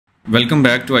Welcome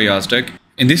back to iAskTech.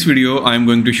 In this video, I am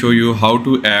going to show you how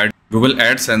to add Google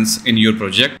AdSense in your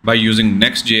project by using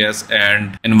Next.js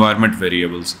and environment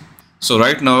variables. So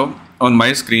right now on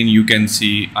my screen, you can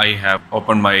see I have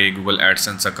opened my Google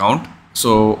AdSense account.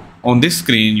 So on this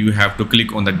screen, you have to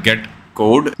click on the get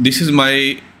code. This is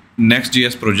my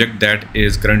Next.js project that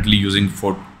is currently using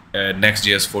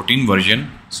Next.js 14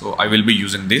 version. So I will be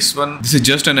using this one. This is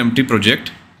just an empty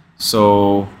project.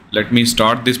 So let me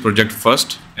start this project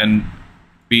first and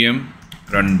npm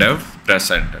run dev,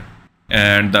 press enter.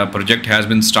 And the project has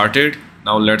been started.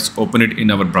 Now let's open it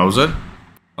in our browser.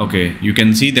 Okay, you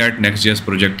can see that Next.js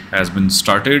project has been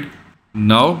started.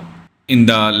 Now in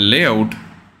the layout.tsx,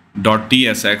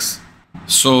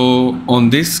 so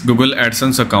on this Google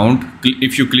AdSense account,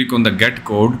 if you click on the get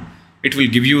code, it will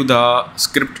give you the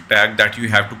script tag that you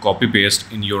have to copy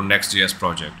paste in your Next.js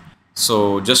project.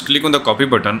 So just click on the copy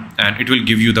button and it will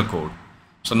give you the code.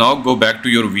 So now go back to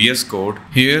your VS Code.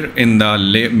 Here in the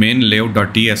main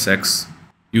layout.tsx,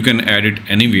 you can add it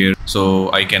anywhere.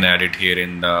 So I can add it here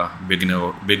in the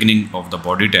beginning of the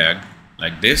body tag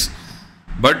like this.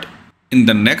 But in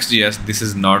the Next.js, this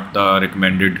is not the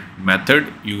recommended method.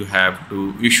 You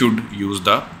should use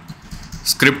the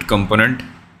script component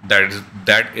that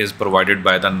is provided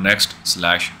by the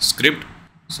next/script.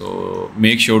 So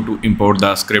make sure to import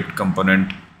the script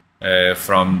component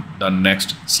from the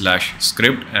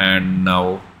next/script, and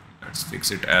now let's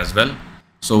fix it as well.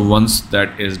 So once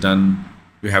that is done,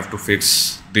 you have to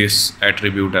fix this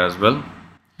attribute as well.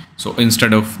 So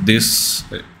instead of this,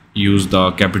 use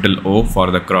the capital O for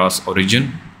the cross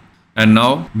origin, and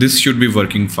now this should be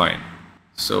working fine.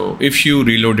 So if you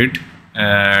reload it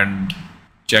and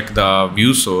check the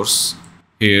view source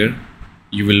here,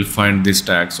 you will find this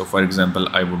tag. So for example,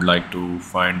 I would like to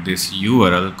find this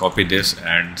URL, copy this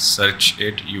and search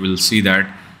it. You will see that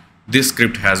this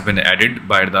script has been added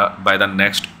by the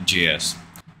Next.js.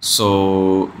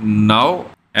 So now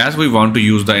as we want to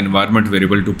use the environment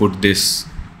variable to put this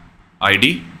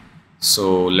ID,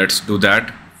 so let's do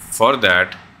that. For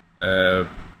that,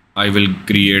 I will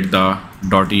create the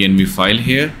 .env file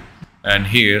here, and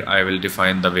here I will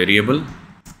define the variable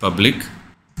public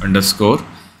underscore.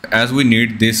 As we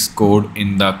need this code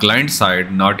in the client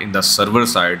side, not in the server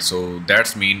side, so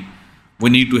that's mean we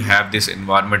need to have this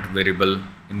environment variable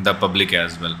in the public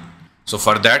as well. So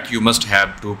for that, you must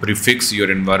have to prefix your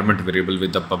environment variable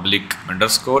with the public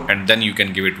underscore, and then you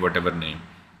can give it whatever name.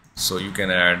 So you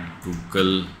can add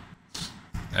Google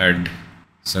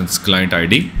AdSense client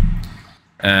ID,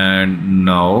 and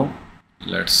now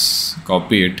let's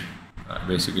copy it.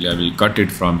 Basically I will cut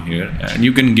it from here, and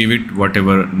you can give it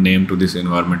whatever name to this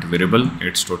environment variable.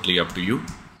 It's totally up to you.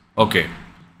 Okay,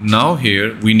 now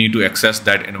here we need to access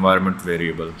that environment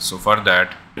variable. So for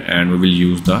that, and we will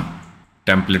use the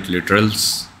template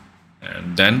literals,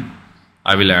 and then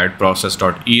I will add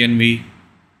process.env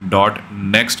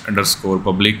 .next underscore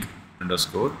public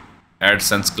underscore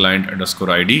AdSense client underscore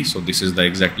ID. So this is the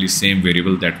exactly same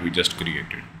variable that we just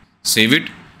created. Save it.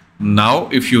 Now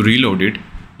if you reload it,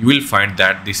 you will find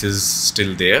that this is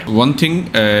still there. One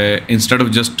thing, instead of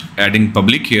just adding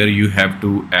public here, you have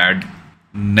to add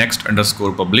next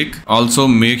underscore public. Also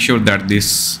make sure that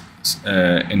this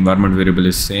environment variable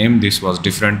is same. This was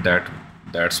different,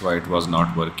 that's why it was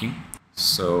not working.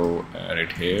 So add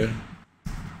it here.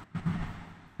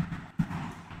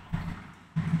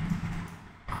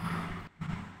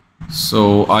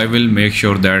 So I will make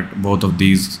sure that both of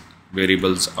these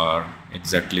variables are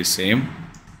exactly same.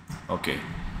 Okay,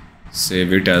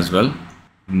 save it as well.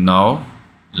 Now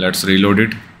let's reload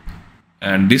it,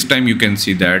 and this time you can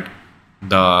see that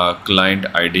the client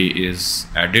ID is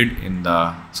added in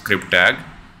the script tag.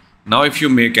 Now if you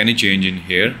make any change in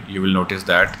here, you will notice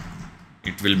that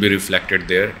it will be reflected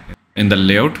there in the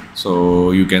layout.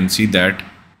 So you can see that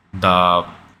the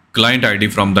client ID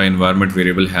from the environment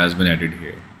variable has been added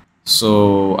here.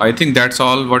 So I think that's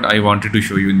all what I wanted to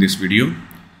show you in this video.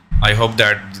 I hope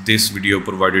that this video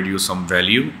provided you some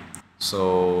value.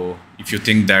 So if you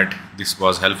think that this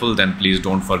was helpful, then please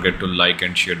don't forget to like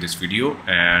and share this video,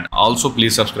 and also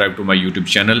please subscribe to my YouTube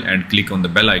channel and click on the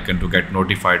bell icon to get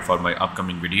notified for my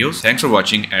upcoming videos. Thanks for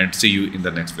watching, and see you in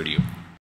the next video.